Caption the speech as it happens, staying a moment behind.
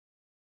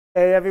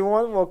Hey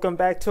everyone, welcome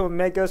back to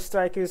Omega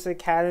Strikers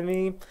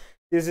Academy.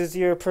 This is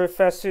your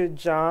Professor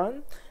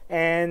John,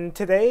 and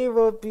today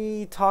we'll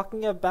be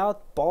talking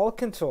about ball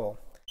control.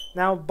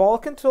 Now, ball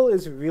control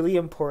is really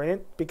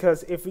important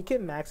because if we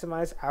can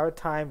maximize our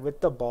time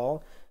with the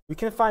ball, we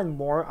can find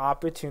more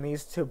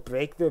opportunities to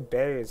break the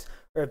barriers,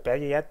 or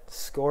better yet,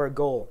 score a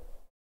goal.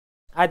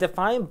 I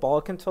define ball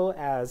control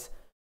as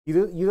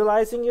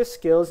utilizing your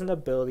skills and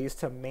abilities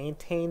to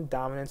maintain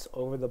dominance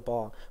over the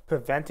ball,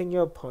 preventing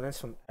your opponents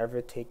from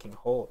ever taking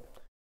hold.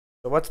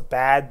 So, what's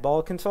bad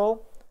ball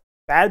control?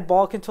 Bad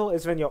ball control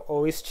is when you're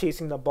always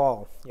chasing the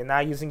ball. You're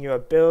not using your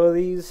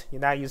abilities, you're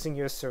not using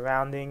your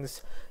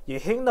surroundings, you're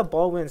hitting the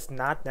ball when it's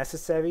not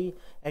necessary,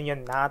 and you're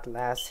not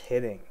last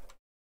hitting.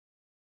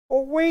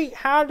 Oh, wait,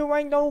 how do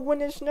I know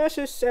when it's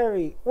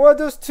necessary? Well,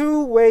 there's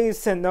two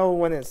ways to know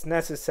when it's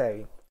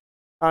necessary.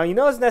 You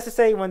know it's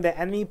necessary when the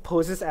enemy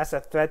poses as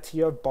a threat to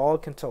your ball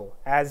control,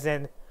 as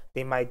in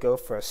they might go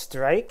for a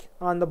strike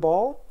on the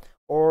ball,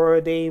 or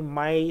they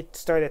might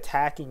start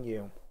attacking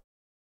you.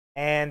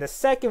 And the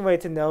second way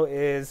to know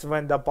is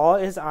when the ball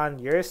is on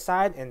your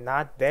side and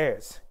not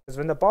theirs. Because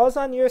when the ball is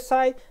on your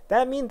side,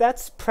 that means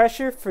that's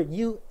pressure for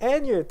you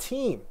and your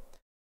team.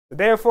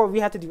 Therefore, we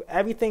have to do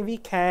everything we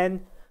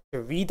can to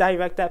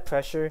redirect that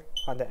pressure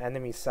on the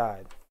enemy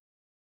side.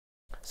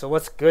 So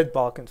what's good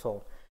ball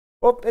control?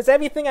 Well, it's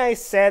everything I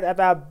said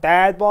about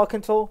bad ball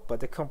control,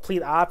 but the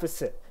complete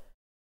opposite.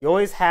 You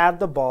always have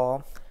the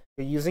ball,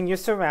 you're using your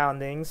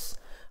surroundings,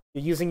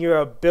 you're using your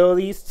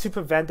abilities to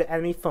prevent the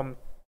enemy from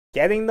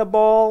getting the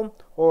ball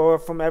or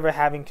from ever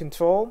having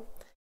control.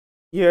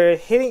 You're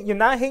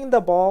not hitting the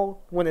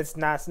ball when it's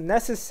not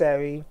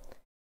necessary,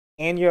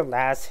 and you're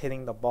last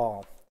hitting the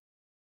ball.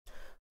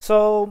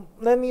 So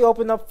let me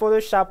open up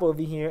Photoshop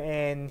over here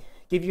and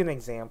give you an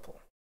example.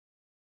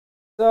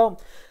 So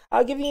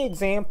I'll give you an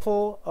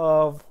example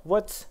of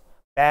what's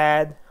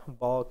bad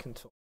ball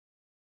control.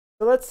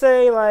 So let's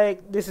say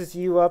like this is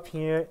you up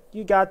here,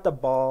 you got the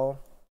ball,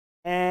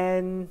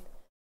 and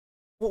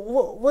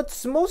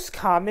what's most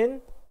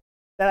common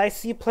that I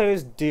see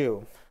players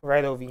do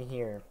right over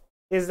here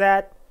is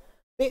that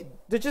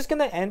they're just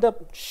gonna end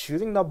up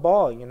shooting the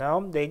ball, you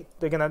know?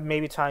 They're gonna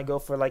maybe try and go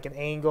for like an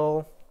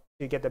angle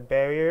to get the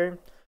barrier.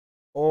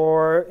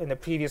 Or in the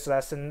previous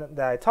lesson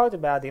that I talked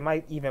about, they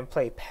might even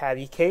play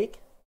patty cake.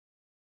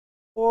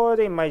 Or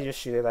they might just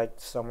shoot it like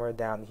somewhere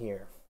down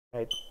here,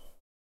 right?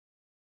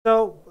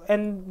 So,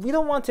 and we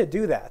don't want to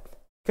do that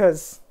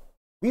because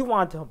we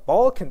want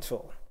ball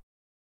control.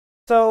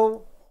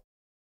 So,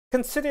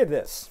 consider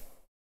this.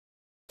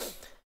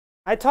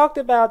 I talked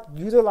about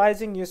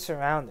utilizing your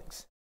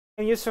surroundings.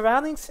 And your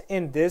surroundings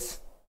in this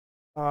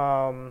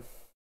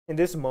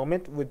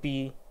moment would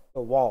be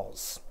the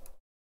walls.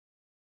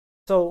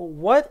 So,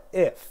 what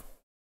if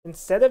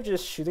instead of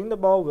just shooting the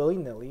ball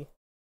willy-nilly,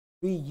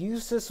 we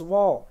use this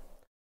wall?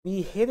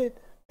 We hit it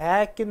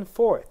back and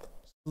forth,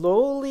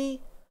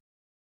 slowly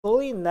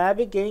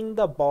navigating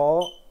the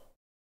ball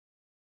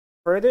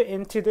further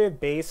into their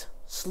base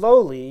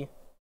slowly,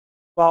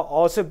 while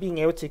also being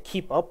able to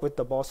keep up with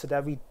the ball so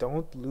that we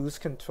don't lose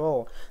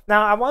control.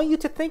 Now, I want you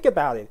to think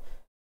about it.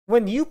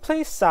 When you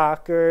play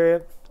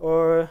soccer,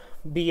 or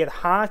be it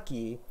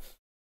hockey,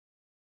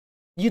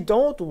 you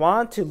don't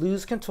want to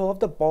lose control of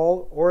the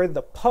ball or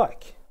the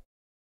puck.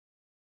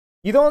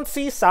 You don't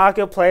see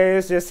soccer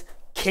players just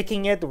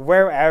kicking it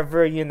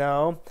wherever, you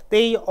know.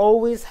 They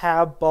always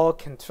have ball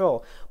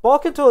control. Ball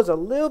control is a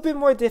little bit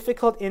more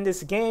difficult in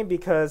this game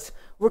because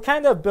we're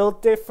kind of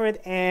built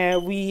different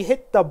and we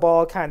hit the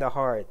ball kind of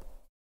hard.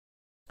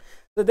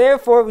 So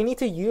therefore, we need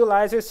to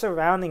utilize our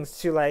surroundings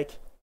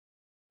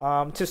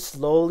to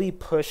slowly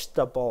push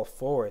the ball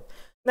forward.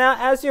 Now,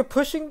 as you're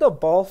pushing the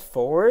ball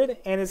forward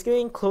and it's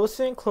getting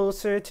closer and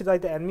closer to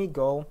like the enemy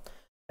goal,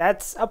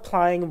 that's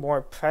applying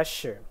more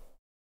pressure.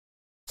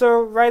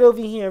 So right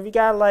over here, we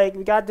got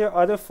their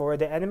other forward,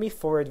 the enemy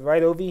forward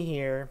right over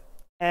here,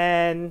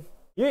 and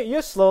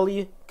you're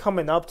slowly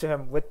coming up to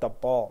him with the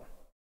ball.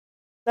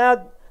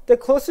 Now, the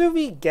closer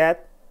we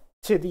get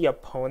to the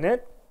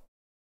opponent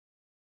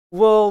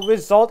will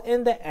result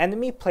in the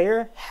enemy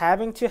player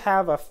having to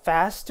have a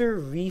faster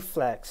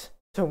reflex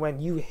to when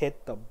you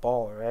hit the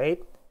ball,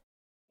 right?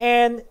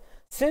 And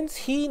since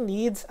he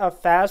needs a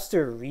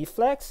faster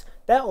reflex,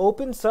 that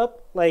opens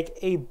up like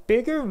a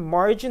bigger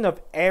margin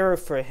of error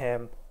for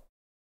him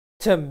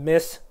to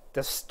miss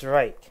the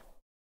strike.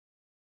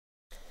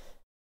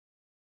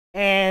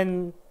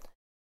 And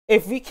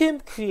if we can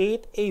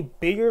create a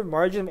bigger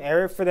margin of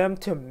error for them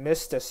to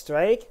miss the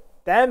strike,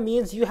 that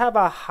means you have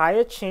a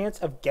higher chance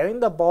of getting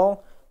the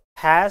ball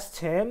past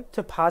him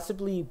to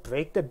possibly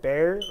break the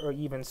barrier or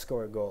even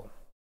score a goal.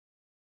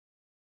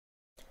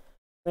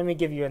 Let me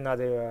give you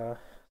another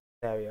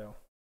scenario.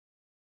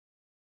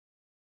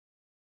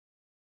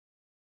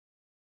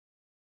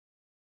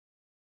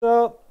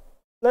 So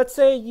let's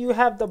say you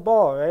have the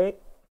ball, right?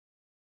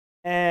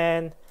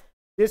 And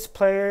this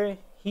player,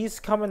 he's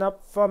coming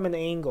up from an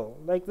angle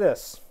like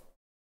this.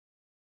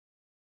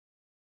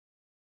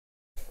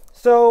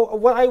 So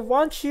what I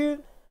want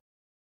you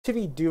to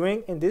be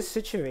doing in this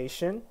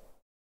situation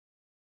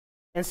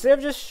instead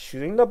of just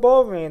shooting the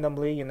ball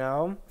randomly,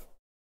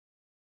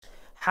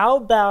 how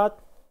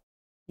about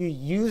you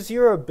use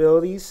your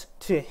abilities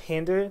to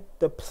hinder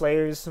the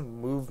player's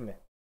movement?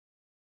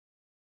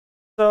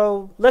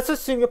 So let's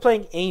assume you're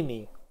playing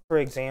Amy, for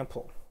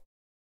example.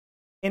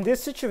 In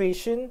this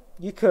situation,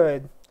 you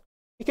could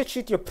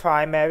shoot your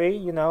primary,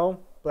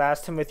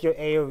 blast him with your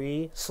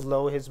AoE,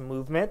 slow his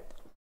movement.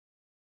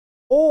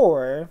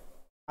 Or,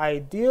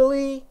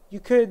 ideally, you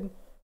could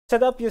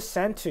set up your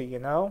center,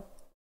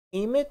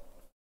 aim it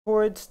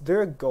towards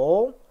their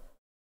goal,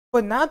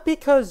 but not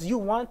because you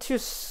want to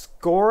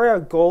score a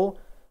goal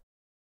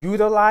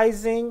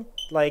utilizing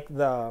like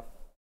the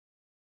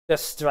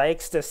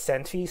strikes the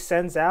sentry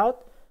sends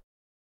out,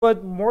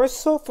 but more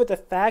so for the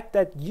fact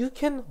that you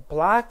can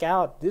block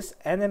out this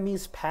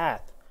enemy's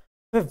path,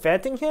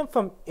 preventing him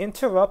from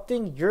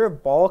interrupting your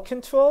ball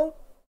control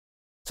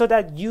so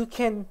that you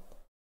can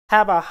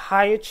have a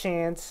higher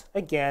chance,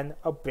 again,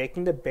 of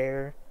breaking the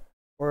barrier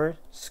or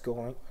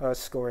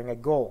scoring a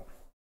goal.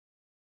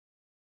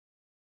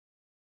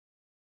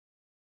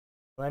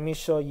 Let me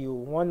show you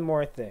one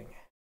more thing.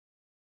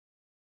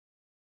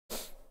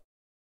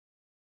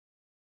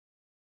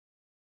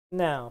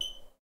 Now,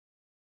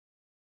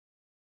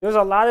 there's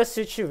a lot of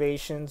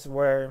situations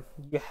where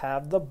you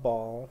have the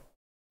ball,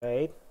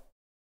 right?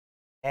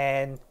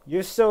 And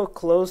you're so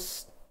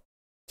close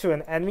to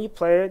an enemy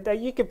player that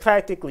you could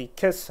practically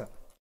kiss him.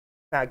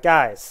 Now,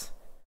 guys,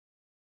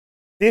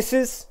 this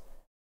is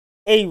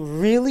a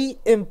really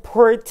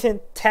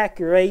important tech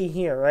right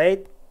here,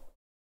 right?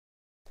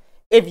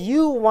 If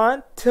you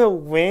want to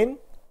win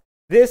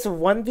this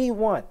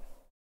 1v1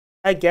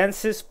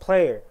 against this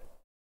player,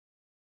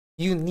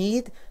 you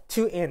need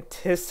to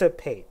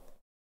anticipate.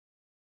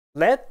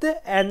 Let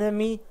the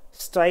enemy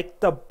strike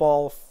the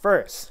ball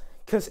first.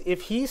 Because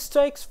if he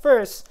strikes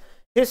first,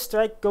 his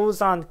strike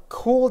goes on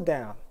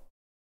cooldown.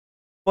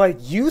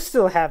 But you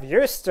still have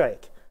your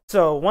strike.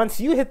 So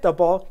once you hit the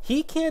ball,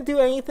 he can't do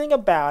anything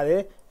about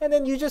it. And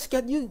then you just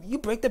you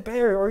break the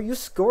barrier or you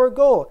score a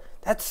goal.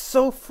 That's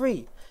so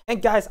free.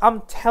 And guys,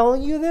 I'm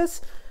telling you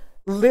this,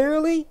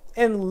 literally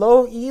in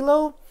low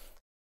elo,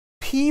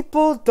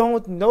 people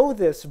don't know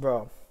this,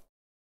 bro.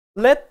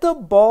 Let the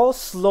ball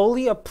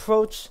slowly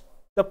approach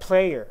the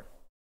player.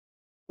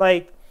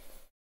 Like,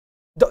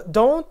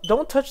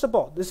 don't touch the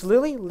ball. Just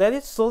literally let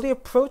it slowly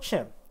approach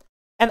him.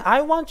 And I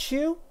want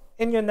you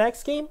in your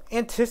next game,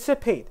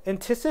 anticipate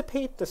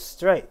the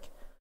strike,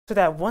 so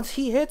that once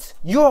he hits,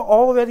 you're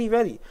already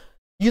ready.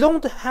 You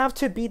don't have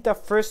to be the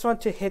first one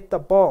to hit the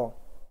ball.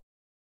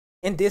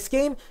 In this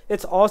game,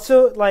 it's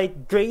also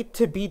like great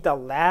to be the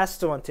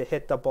last one to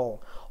hit the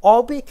ball,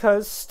 all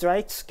because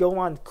strikes go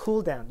on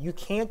cooldown. You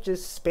can't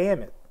just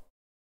spam it.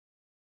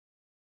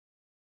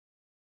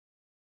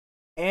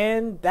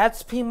 And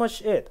that's pretty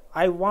much it.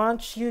 I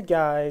want you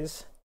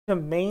guys to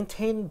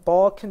maintain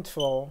ball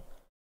control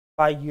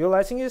by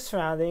utilizing your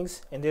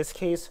surroundings, in this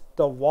case,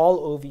 the wall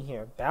over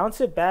here. Bounce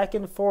it back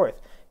and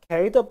forth.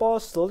 Carry the ball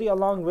slowly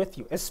along with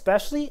you,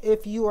 especially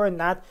if you are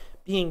not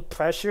being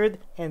pressured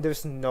and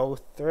there's no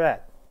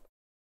threat.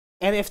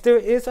 And if there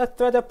is a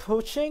threat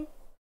approaching,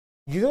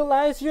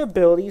 utilize your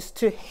abilities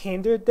to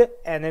hinder the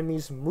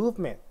enemy's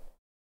movement.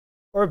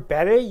 Or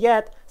better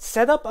yet,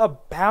 set up a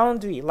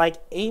boundary like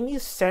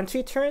Amy's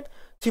sentry turn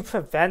to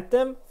prevent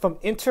them from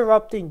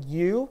interrupting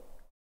you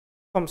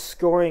from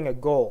scoring a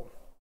goal.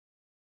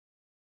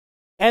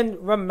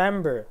 And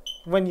remember,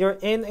 when you're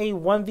in a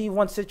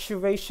 1v1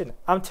 situation,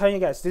 I'm telling you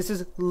guys, this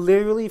is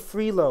literally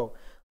freelo.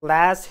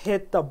 Last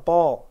hit the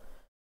ball.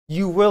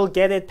 You will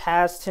get it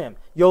past him.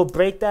 You'll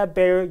break that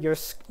barrier.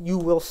 You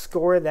will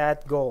score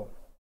that goal.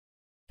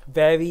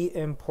 Very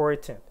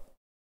important.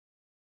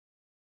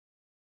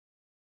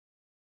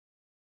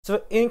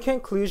 So in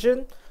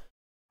conclusion,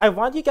 I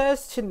want you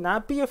guys to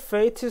not be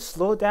afraid to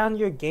slow down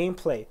your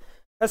gameplay.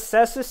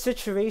 Assess the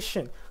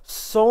situation.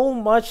 So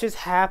much is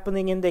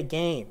happening in the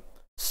game.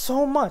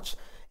 So much.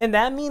 And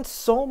that means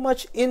so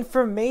much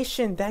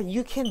information that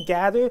you can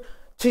gather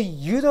to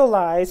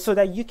utilize so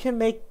that you can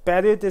make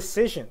better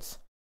decisions.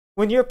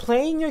 When you're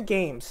playing your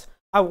games,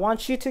 I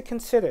want you to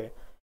consider,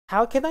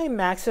 how can I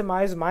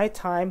maximize my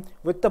time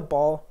with the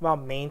ball while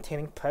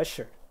maintaining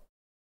pressure?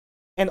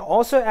 And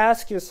also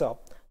ask yourself,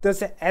 does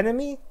the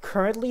enemy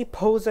currently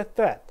pose a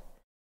threat?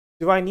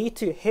 Do I need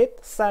to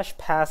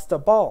hit/pass the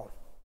ball?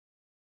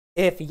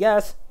 If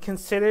yes,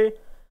 consider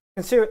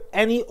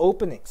any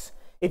openings.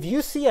 If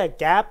you see a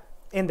gap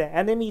in the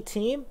enemy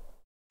team,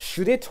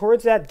 shoot it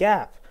towards that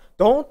gap.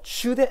 Don't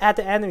shoot it at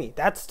the enemy.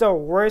 That's the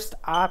worst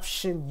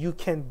option you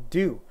can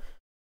do.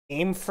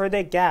 Aim for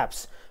the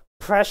gaps.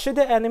 Pressure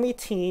the enemy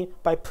team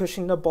by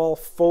pushing the ball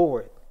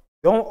forward.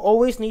 You don't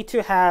always need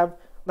to have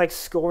like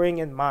scoring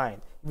in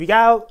mind. We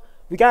gotta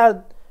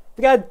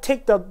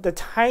take the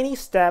tiny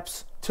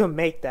steps to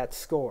make that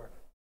score.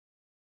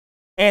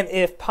 And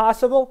if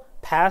possible,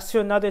 pass to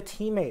another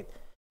teammate.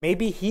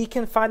 Maybe he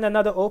can find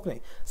another opening.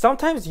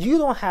 Sometimes you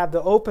don't have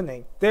the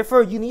opening.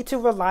 Therefore, you need to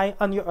rely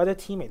on your other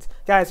teammates.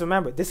 Guys,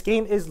 remember, this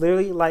game is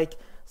literally like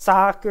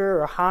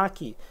soccer or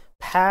hockey.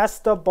 Pass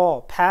the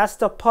ball, pass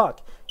the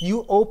puck.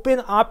 you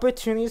open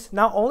opportunities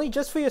not only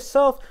just for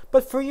yourself,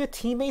 but for your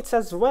teammates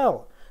as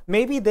well.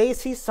 Maybe they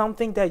see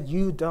something that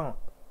you don't.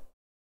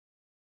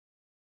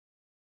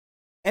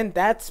 And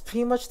that's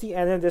pretty much the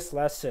end of this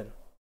lesson.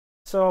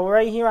 So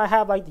right here I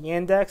have like the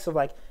index of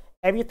like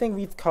everything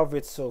we've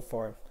covered so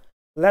far.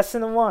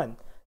 Lesson 1,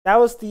 that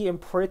was the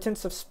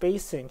importance of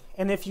spacing.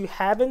 And if you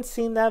haven't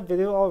seen that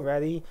video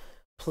already,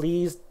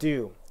 please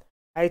do.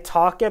 I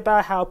talk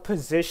about how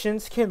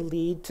positions can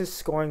lead to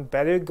scoring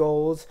better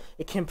goals.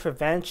 It can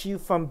prevent you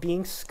from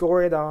being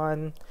scored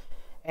on.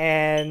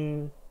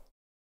 And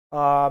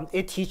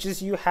it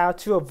teaches you how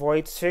to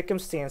avoid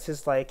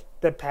circumstances like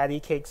the patty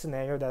cake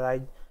scenario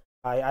that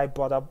I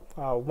brought up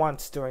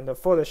once during the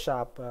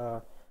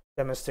Photoshop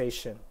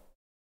demonstration.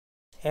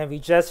 And we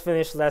just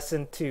finished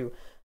lesson 2,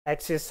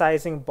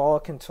 exercising ball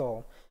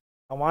control.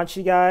 I want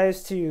you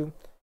guys to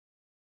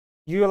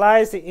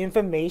utilize the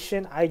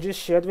information I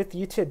just shared with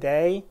you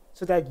today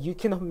so that you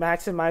can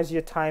maximize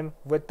your time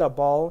with the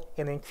ball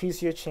and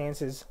increase your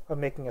chances of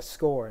making a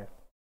score.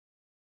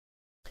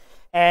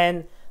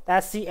 And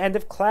that's the end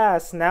of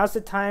class. Now's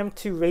the time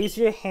to raise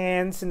your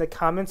hands in the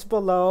comments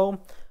below.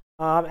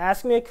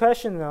 Ask me a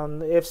question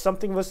on if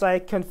something was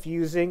like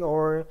confusing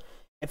or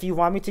if you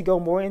want me to go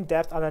more in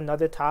depth on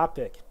another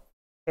topic.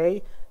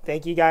 Okay,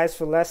 thank you guys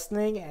for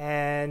listening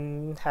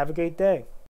and have a great day.